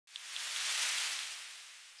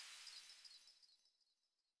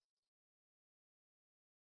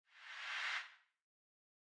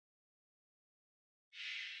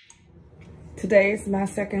Today is my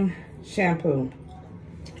second shampoo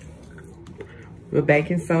with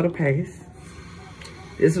baking soda paste.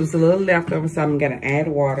 This was a little leftover, so I'm gonna add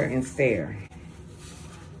water and stir.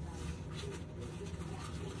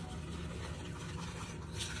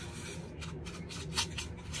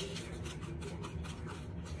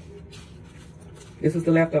 This was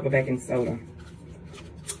the leftover baking soda.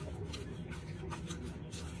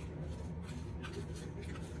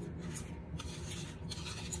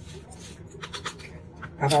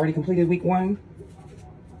 I've already completed week 1.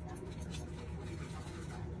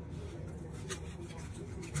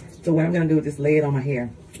 So what I'm gonna do is just lay it on my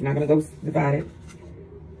hair. I'm not gonna go divide it.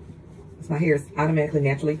 Because my hair is automatically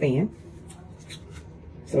naturally thin.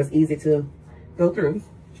 So it's easy to go through.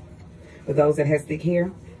 For those that have thick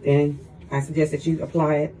hair, then I suggest that you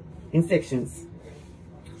apply it in sections.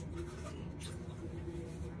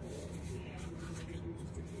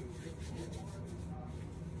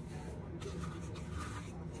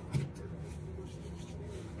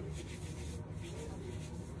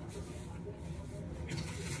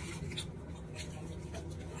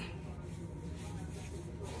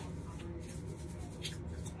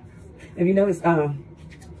 If you notice,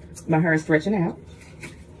 my hair is stretching out.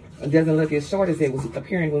 It doesn't look as short as it was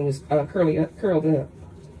appearing when it was curled up.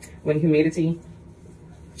 When humidity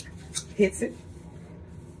hits it.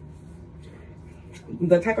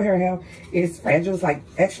 The type of hair I have is fragile. It's like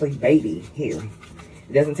actually baby hair.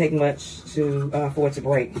 It doesn't take much to for it to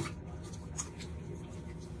break.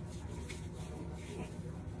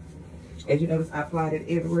 As you notice, I applied it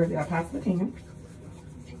everywhere that I possibly can.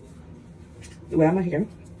 Around my hair.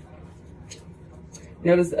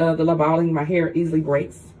 Notice the little balling in my hair easily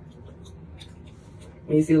breaks.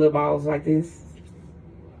 When you see little balls like this,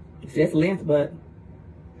 it's just length, but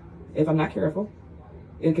if I'm not careful,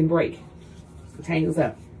 it can break. It tangles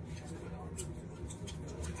up.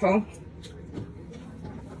 So,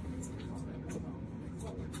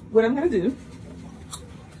 what I'm gonna do,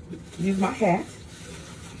 use my hat,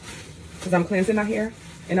 because I'm cleansing my hair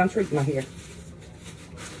and I'm treating my hair.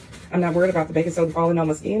 I'm not worried about the baking soda falling on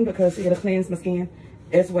my skin because it'll cleanse my skin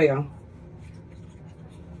as well.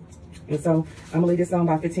 And so I'm gonna leave this on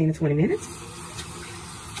about 15 to 20 minutes.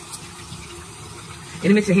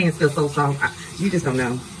 And it makes your hands feel so soft. You just don't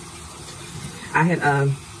know. I had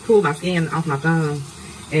pulled my skin off my thumb,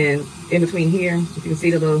 and in between here, if you can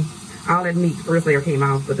see the little, all that meat, the first layer came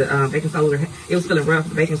off, but the baking soda, it was feeling rough.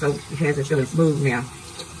 The baking soda has it feeling smooth now.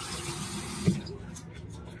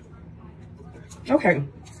 Okay.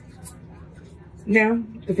 Now,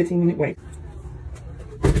 the 15-minute wait.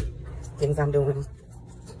 Things I'm doing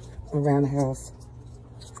around the house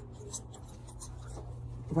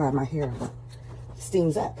while my hair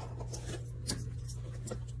steams up.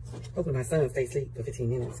 Hopefully my son stays asleep for 15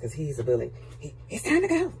 minutes because he's a bully. It's time to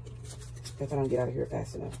go. If I don't get out of here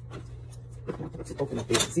fast enough. Let's open up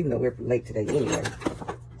this, even though we're late today anyway.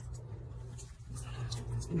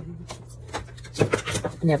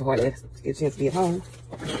 Never hardly get a chance to be at home.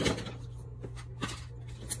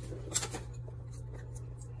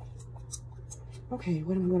 Okay,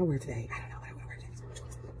 what am I going to wear today? I don't know what I'm going to wear today.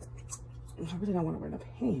 I really don't want to wear no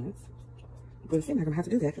pants. But it seems like I'm going to have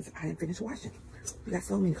to do that because I didn't finish washing. We got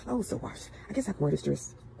so many clothes to wash. I guess I can wear this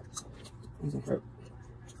dress. It doesn't hurt.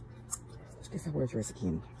 I guess I'll wear a dress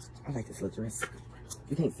again. I like this little dress.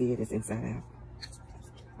 You can't see it. It's inside out.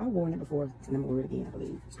 I've worn it before and I'm going to wear it again, I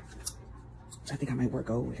believe. I think I might wear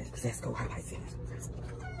gold with it because that's gold highlights in it.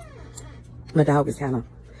 My dog is kind of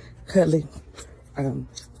cuddly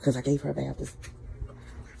because I gave her a bath.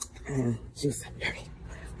 And she was dirty.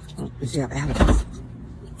 And she have allergies.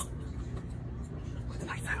 Put the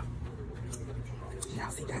lights out.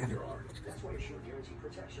 Y'all see Diana?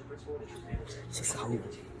 She's cold.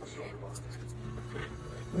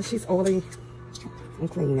 But she's oily and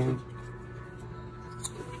clean now.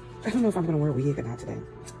 I don't know if I'm going to wear a wig or not today.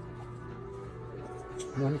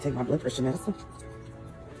 I'm going to take my blood pressure medicine.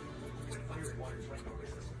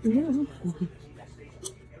 Yeah.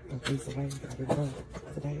 Put these away. I did go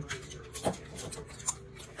today.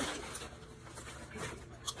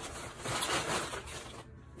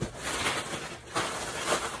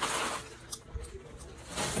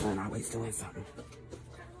 I'm always doing something.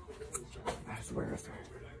 I swear.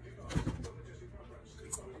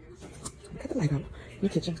 Cut the light on in the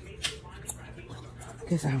kitchen.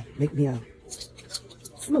 Guess I'll make me a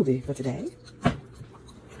smoothie for today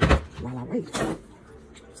while I wait to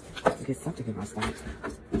get something in my stomach.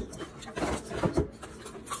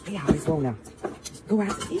 They always want to go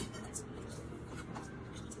out to eat.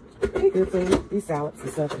 Pretty good food. These salads and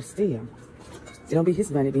stuff are still. It don't be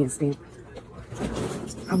his money being spent.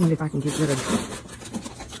 I wonder if I can get rid of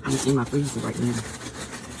It's in my freezer right now.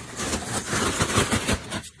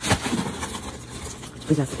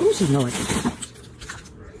 We got some, ooh, she's noisy.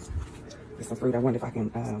 There's some fruit. I wonder if I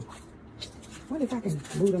can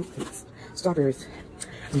move them. Strawberries.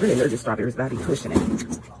 I'm really allergic to strawberries, but I be pushing it.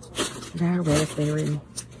 Now raspberry.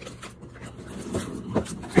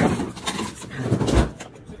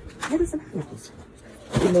 Maybe some pineapples.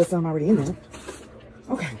 Even though there's some already in there.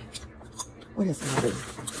 Okay. What else can I do?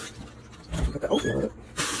 Put the oatmeal up.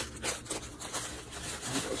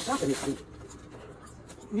 Shopping this week.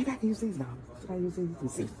 Maybe I can use these now. Should I use these? Let me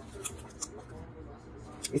see.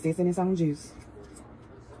 It says in its own juice.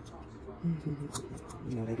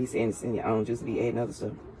 You know, they be saying it's in your own juice, be adding other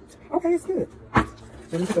stuff. Okay, it's good.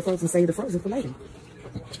 Let me put the frozen, save the frozen for later.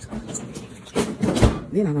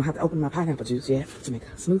 Then I don't have to open my pineapple juice yet to make a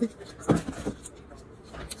smoothie.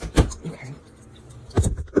 Okay.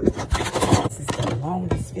 This is the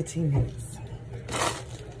longest 15 minutes.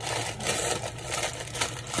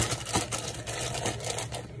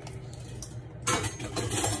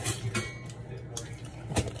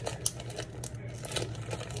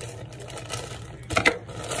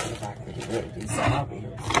 If I can get rid of these strawberries.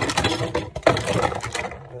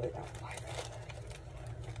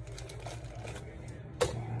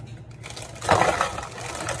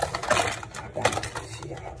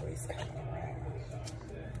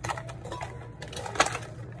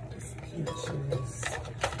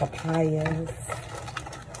 Papayas.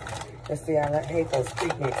 Let's see, I hate those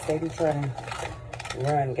picnics. They be trying to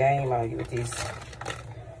run game on you with these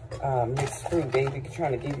mixed fruit. They be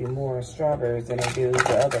trying to give you more strawberries than they do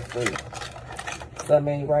the other fruit.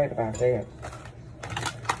 Something ain't right about that.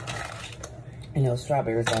 You know,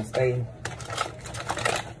 strawberries don't stay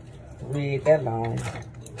red that long.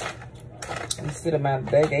 You sit them out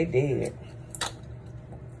there, they dead.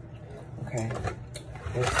 Okay.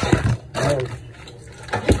 Let's see. Oh.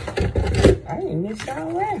 I didn't miss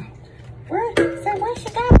y'all around. Where'd she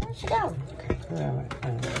go? Where'd she go?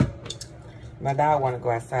 Okay. My dog want to go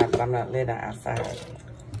outside, but I'm not letting her outside.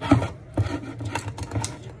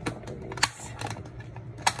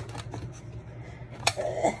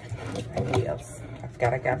 My nails. I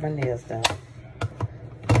forgot I got my nails done.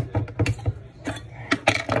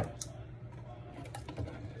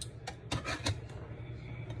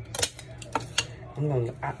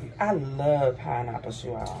 I love pineapples,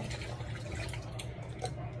 you all.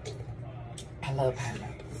 I love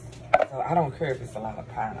pineapples. So I don't care if it's a lot of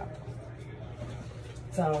pineapples.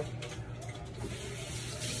 So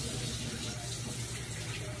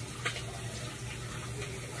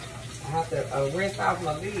I have to rinse off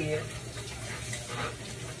my lid.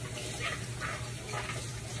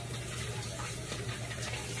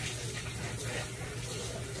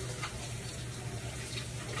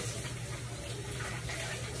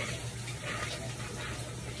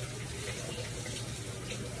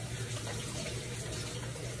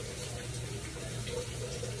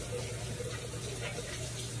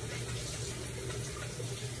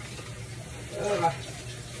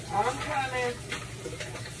 I'm coming.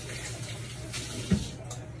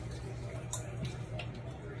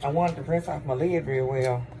 I wanted to rinse off my lid real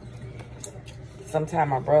well. Sometimes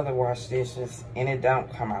my brother wash dishes and it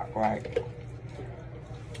don't come out right.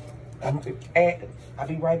 I'll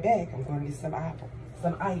be right back. I'm going to get some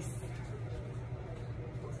ice.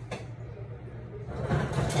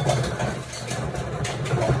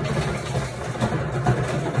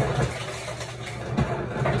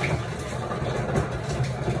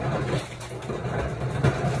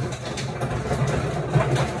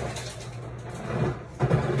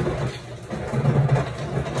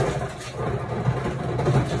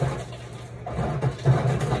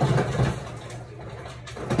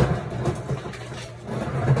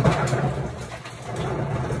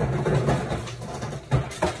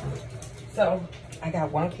 So I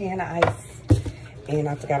got 1 can of ice, and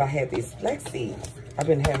I forgot I had these flex seeds. I've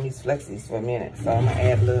been having these flex seeds for a minute, so I'm gonna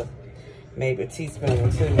add a little, maybe a teaspoon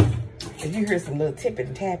or 2. If you hear some little tipping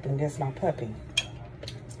and tapping, that's my puppy.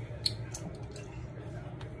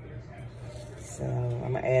 So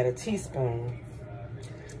I'm gonna add a teaspoon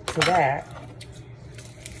to that.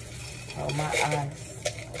 Oh, my ice.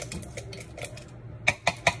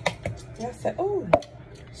 And I said, oh,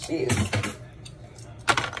 shit.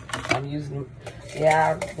 I'm using,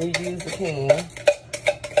 yeah, I reused the can.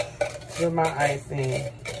 Put my ice in.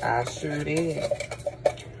 I sure did.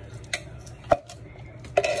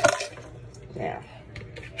 Now,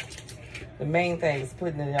 the main thing is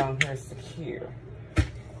putting it on here secure. I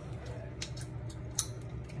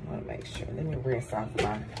want to make sure. Let me rinse off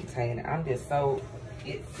my container. I'm just so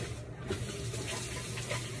itchy.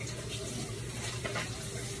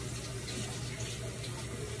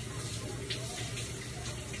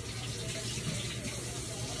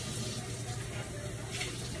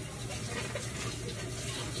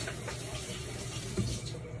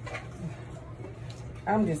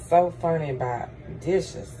 I'm just so funny about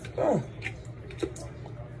dishes. Ugh.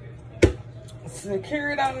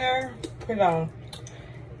 Secure it on there. Put it on.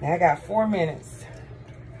 Now I got 4 minutes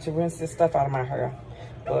to rinse this stuff out of my hair.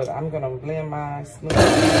 But I'm going to blend my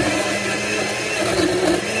smoothie.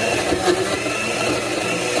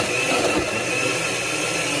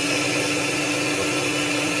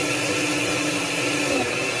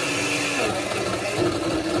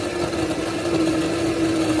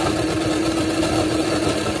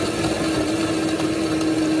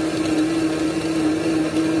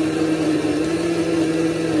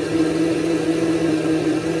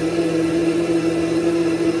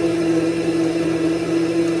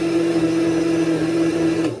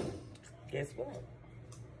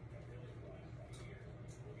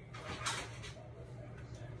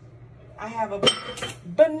 I have a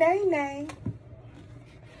banana.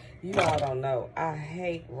 You all don't know. I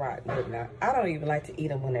hate rotten banana. I don't even like to eat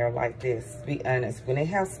them when they're like this, to be honest. When they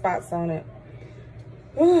have spots on it.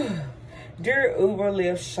 Dear Uber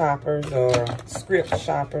Lyft shoppers or script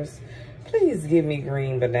shoppers, please give me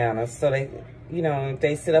green bananas so they, you know, if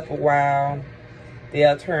they sit up a while,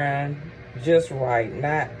 they'll turn just right,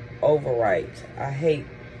 not overripe. I hate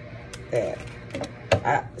that.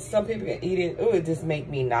 Some people can eat it. It just make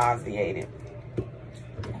me nauseated.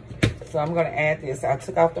 So I'm going to add this. I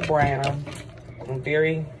took off the brown.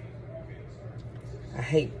 I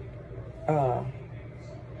hate, and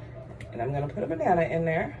I'm going to put a banana in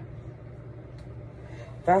there.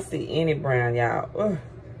 If I see any brown, y'all,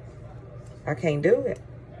 I can't do it.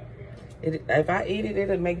 If I eat it,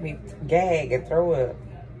 it'll make me gag and throw up.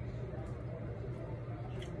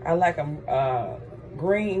 I like them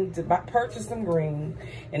green, to purchase them green,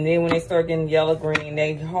 and then when they start getting yellow green,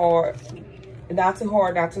 they hard, not too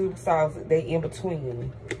hard, not too soft, they in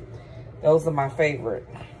between. Those are my favorite.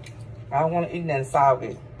 I don't want to eat nothing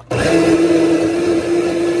soggy.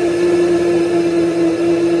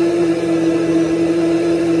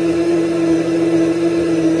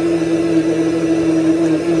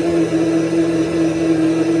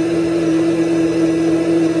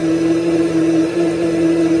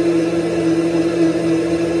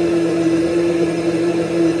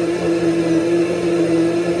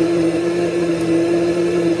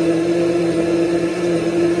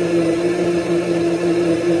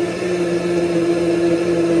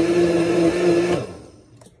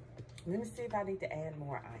 I need to add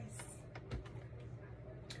more ice.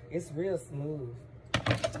 It's real smooth.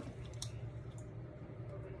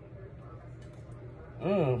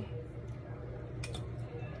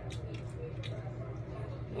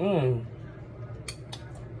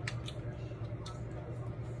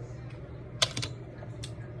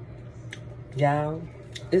 Y'all,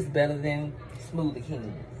 it's better than Smoothie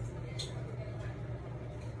King.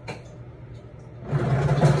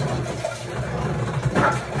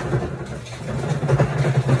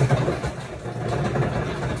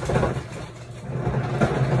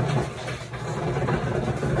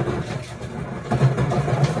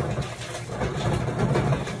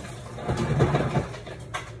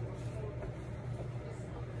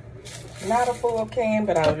 Not a full can,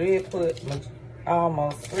 but I did put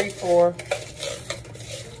almost 3/4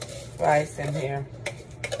 rice in here.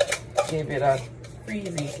 Give it a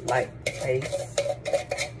freezy-like taste.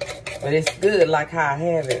 But it's good like how I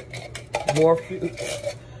have it. More fruit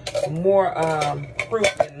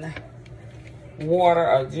than water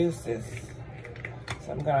or juices.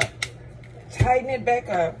 So I'm gonna tighten it back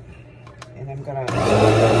up, and I'm gonna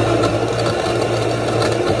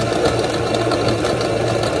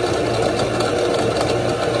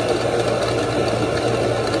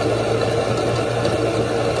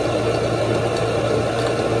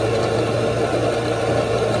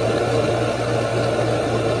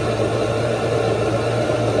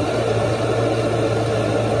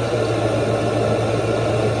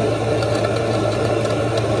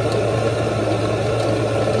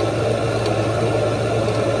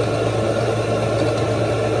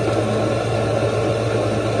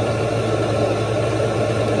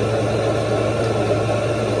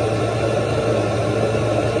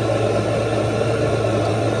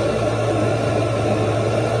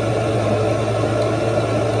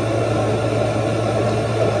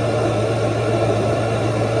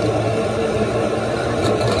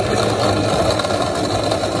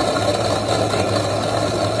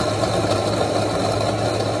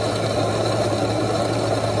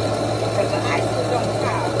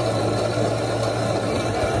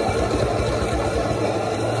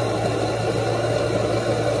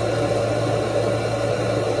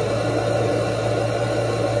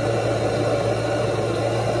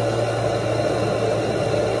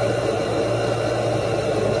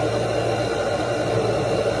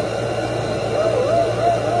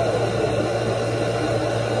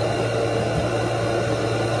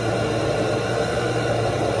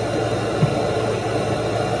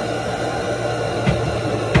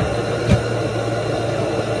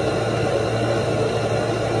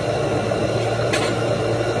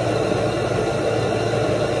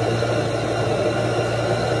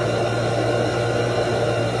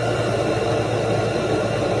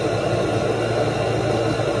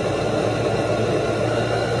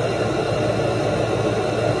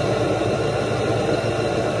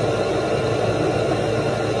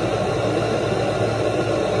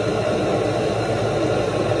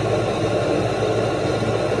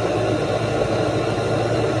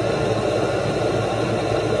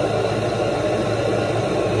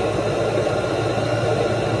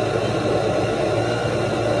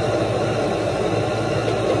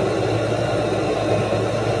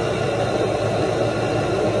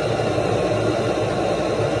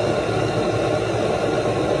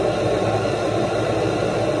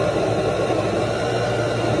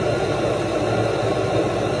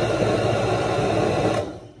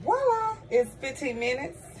 15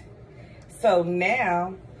 minutes. So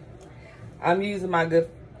now I'm using my good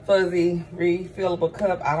fuzzy refillable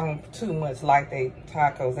cup. I don't too much like they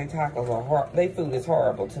tacos. They tacos are they food is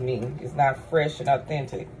horrible to me. It's not fresh and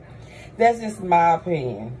authentic. That's just my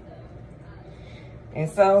opinion. And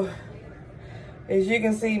so, as you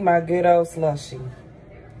can see, my good old slushy.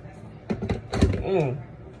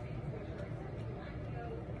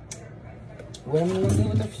 What I'm gonna do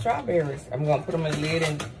with the strawberries? I'm gonna put them in the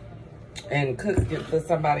lid and cook it for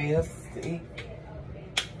somebody else to eat.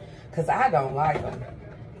 Cause I don't like them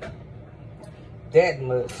that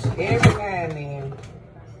much. Every now and then.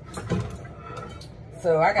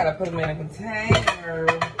 So I gotta put them in a container.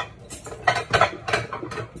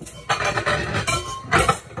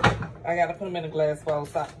 I gotta put them in a glass bowl.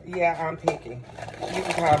 So yeah, I'm picky. You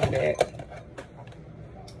can call me that.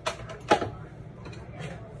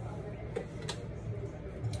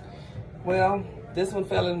 Well, this one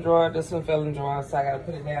fell in the drawer, this one fell in the drawer, so I gotta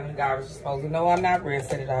put it down in the garbage disposal. No, I'm not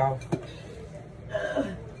rinsing it off.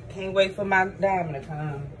 Can't wait for my diamond to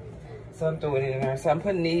come. So I'm throwing it in there. So I'm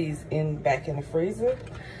putting these back in the freezer.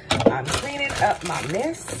 I'm cleaning up my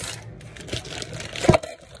mess.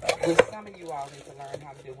 Which some of you all need to learn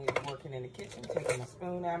how to do when you're working in the kitchen. Taking a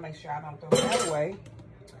spoon out, make sure I don't throw that away.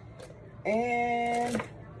 And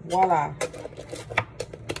voila.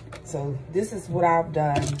 So this is what I've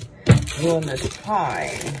done during the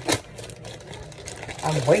time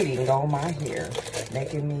I'm waiting on my hair,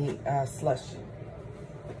 making me slushy.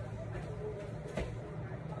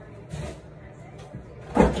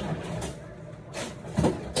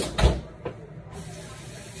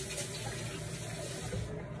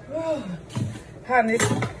 Honey,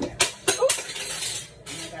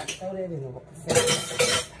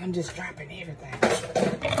 I'm just dropping everything.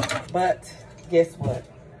 But guess what?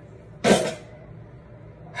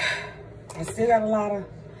 I still got a lot of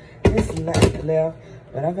this left,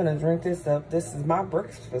 but I'm gonna drink this up. This is my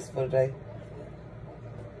breakfast for the day.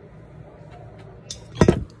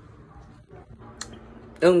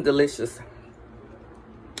 Delicious.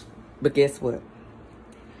 But guess what?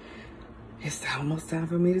 It's almost time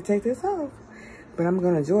for me to take this off. But I'm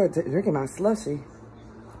gonna enjoy drinking my slushy.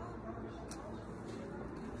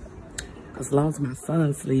 As long as my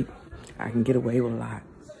son sleep, I can get away with a lot.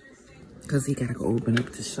 Cause he gotta go open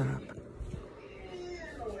up the shop.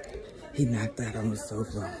 He knocked out on the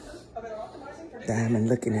sofa. Diamond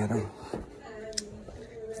looking at him.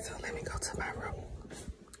 So let me go to my room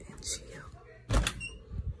and chill.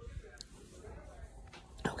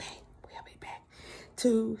 Okay, we'll be back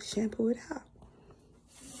to shampoo it out.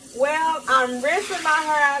 Well, I'm rinsing my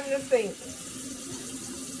hair out in the sink.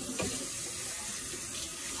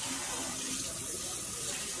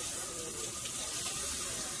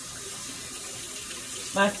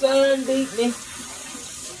 My son beat me.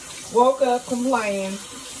 Woke up complaining.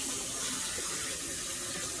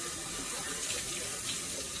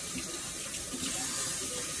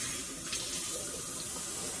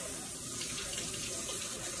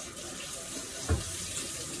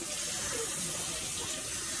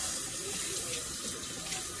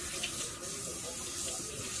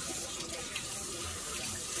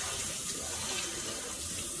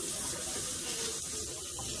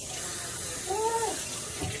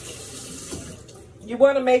 You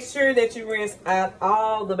want to make sure that you rinse out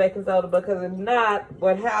all the baking soda, because if not,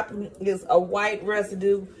 what happens is a white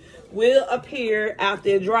residue will appear out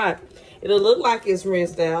there dry. It'll look like it's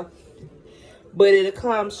rinsed out, but it'll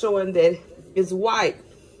come showing that it's white.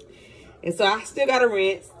 And so I still got to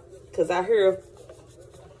rinse because I hear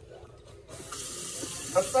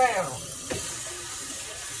a sound.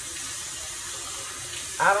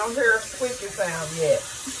 I don't hear a squeaky sound yet.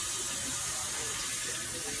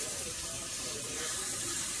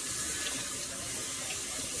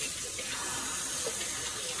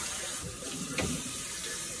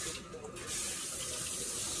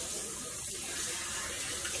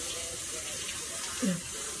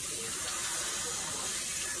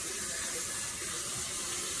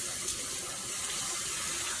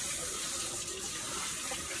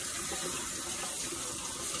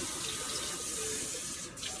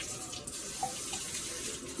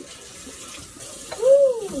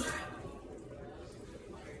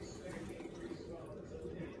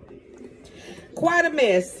 Quite a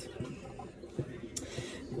mess,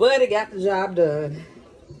 but it got the job done.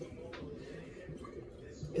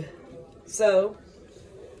 So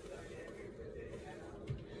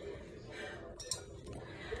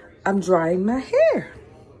I'm drying my hair.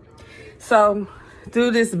 So do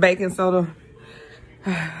this baking soda.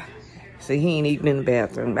 See, he ain't even in the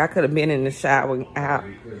bathroom. I could have been in the shower out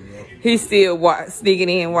He's still sneaking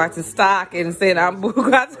in, watching stock, and saying, I'm booked.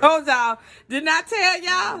 I told y'all, did not tell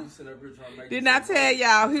y'all. Did not tell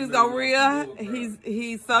y'all he was gonna real.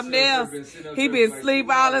 He's something else. He been asleep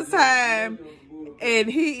all the time, and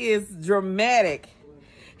he is dramatic.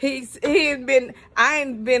 I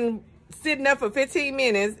ain't been sitting up for 15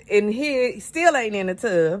 minutes, and he still ain't in the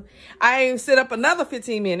tub. I ain't sit up another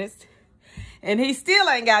 15 minutes, and he still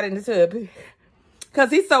ain't got in the tub because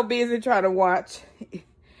he's so busy trying to watch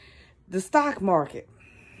the stock market.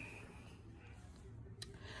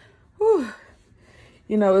 Whew.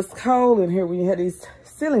 You know, it's cold in here when you have these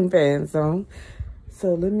ceiling fans on.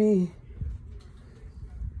 So let me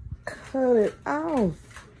cut it off.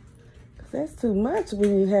 That's too much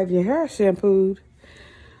when you have your hair shampooed.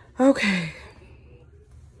 Okay.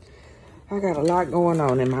 I got a lot going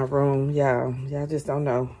on in my room, y'all. Y'all just don't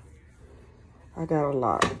know. I got a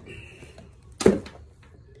lot.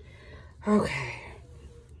 Okay.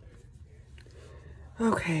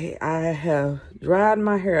 Okay, I have dried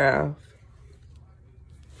my hair off.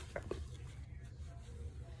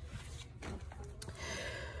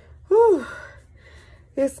 Whew.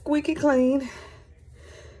 It's squeaky clean.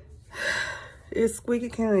 It's squeaky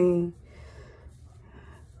clean.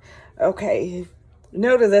 Okay,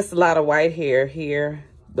 notice that's a lot of white hair here,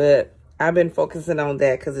 but I've been focusing on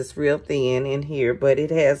that because it's real thin in here, but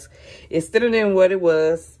it's thinner than what it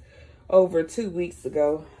was over 2 weeks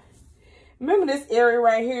ago. Remember this area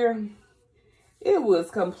right here? It was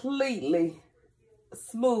completely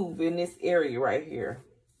smooth in this area right here.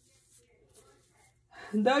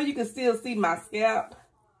 Though you can still see my scalp,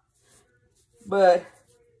 but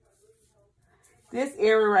this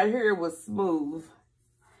area right here was smooth.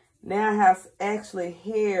 Now I have actually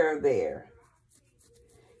hair there.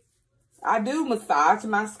 I do massage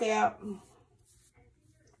my scalp.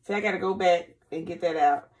 See, I got to go back and get that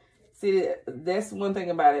out. See, that's one thing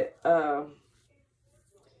about it.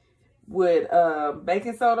 With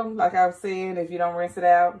baking soda, like I was saying, if you don't rinse it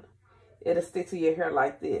out, it'll stick to your hair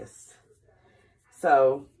like this.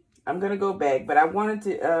 So I'm going to go back, but I wanted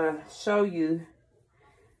to show you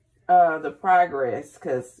the progress,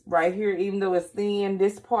 because right here, even though it's thin,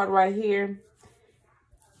 this part right here,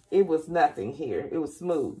 it was nothing here. It was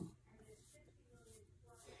smooth.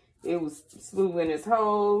 It was smooth in this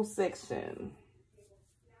whole section.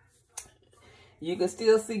 You can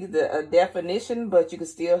still see the definition, but you can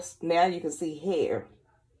still, now you can see hair.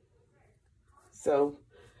 So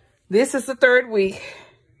this is the 3rd week.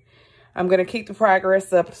 I'm going to keep the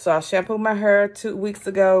progress up. So I shampooed my hair 2 weeks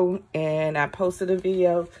ago, and I posted a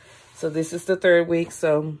video. So this is the 3rd week.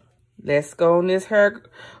 So let's go on this hair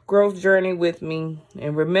growth journey with me.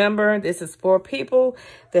 And remember, this is for people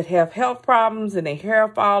that have health problems and their hair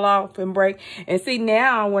fall off and break. And see,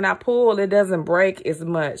 now when I pull, it doesn't break as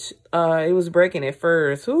much. It was breaking at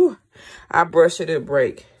first. Whew, I brush it, it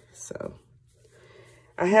break. So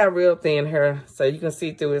I have real thin hair, so you can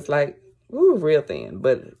see through. It's like, ooh, real thin,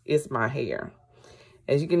 but it's my hair.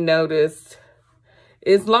 As you can notice,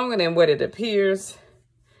 it's longer than what it appears.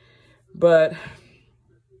 But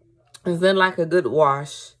it's not like a good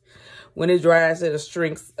wash. When it dries, it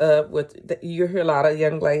shrinks up. You hear a lot of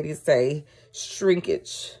young ladies say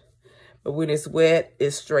shrinkage. But when it's wet,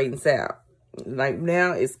 it straightens out. Like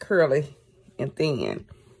now, it's curly and thin.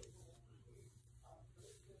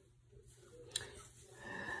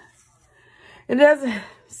 It doesn't.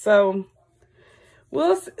 So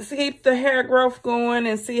we'll keep the hair growth going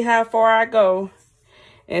and see how far I go.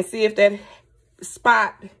 And see if that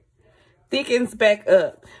spot thickens back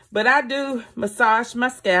up. But I do massage my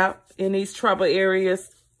scalp in these trouble areas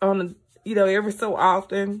on, every so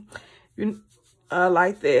often,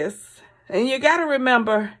 like this. And you got to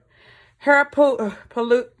remember, hair pollution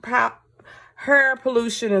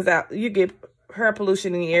is out. You get hair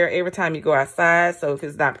pollution in the air every time you go outside. So if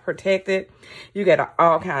it's not protected, you got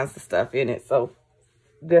all kinds of stuff in it. So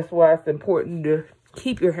that's why it's important to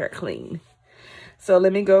keep your hair clean. So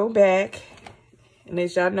let me go back. And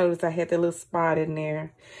as y'all notice, I had that little spot in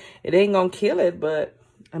there. It ain't gonna kill it, but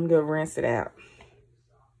I'm gonna rinse it out.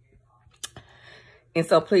 And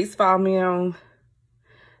so please follow me on,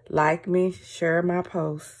 like me, share my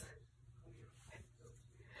posts.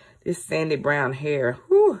 This sandy brown hair,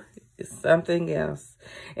 whew, is something else.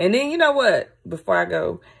 And then you know what? Before I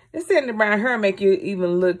go, this sandy brown hair make you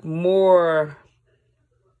even look more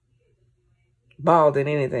bald than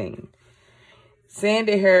anything.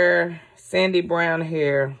 Sandy hair, sandy brown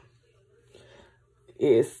hair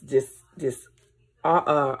is just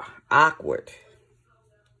awkward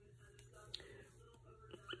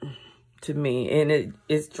to me, and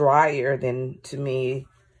it's drier than, to me,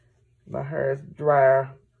 my hair is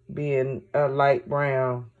drier being a light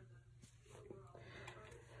brown.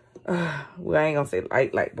 Well, I ain't gonna say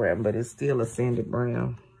light brown, but it's still a sandy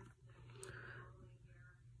brown.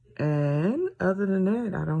 And other than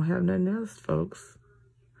that, I don't have nothing else, folks.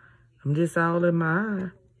 I'm just all in my eye.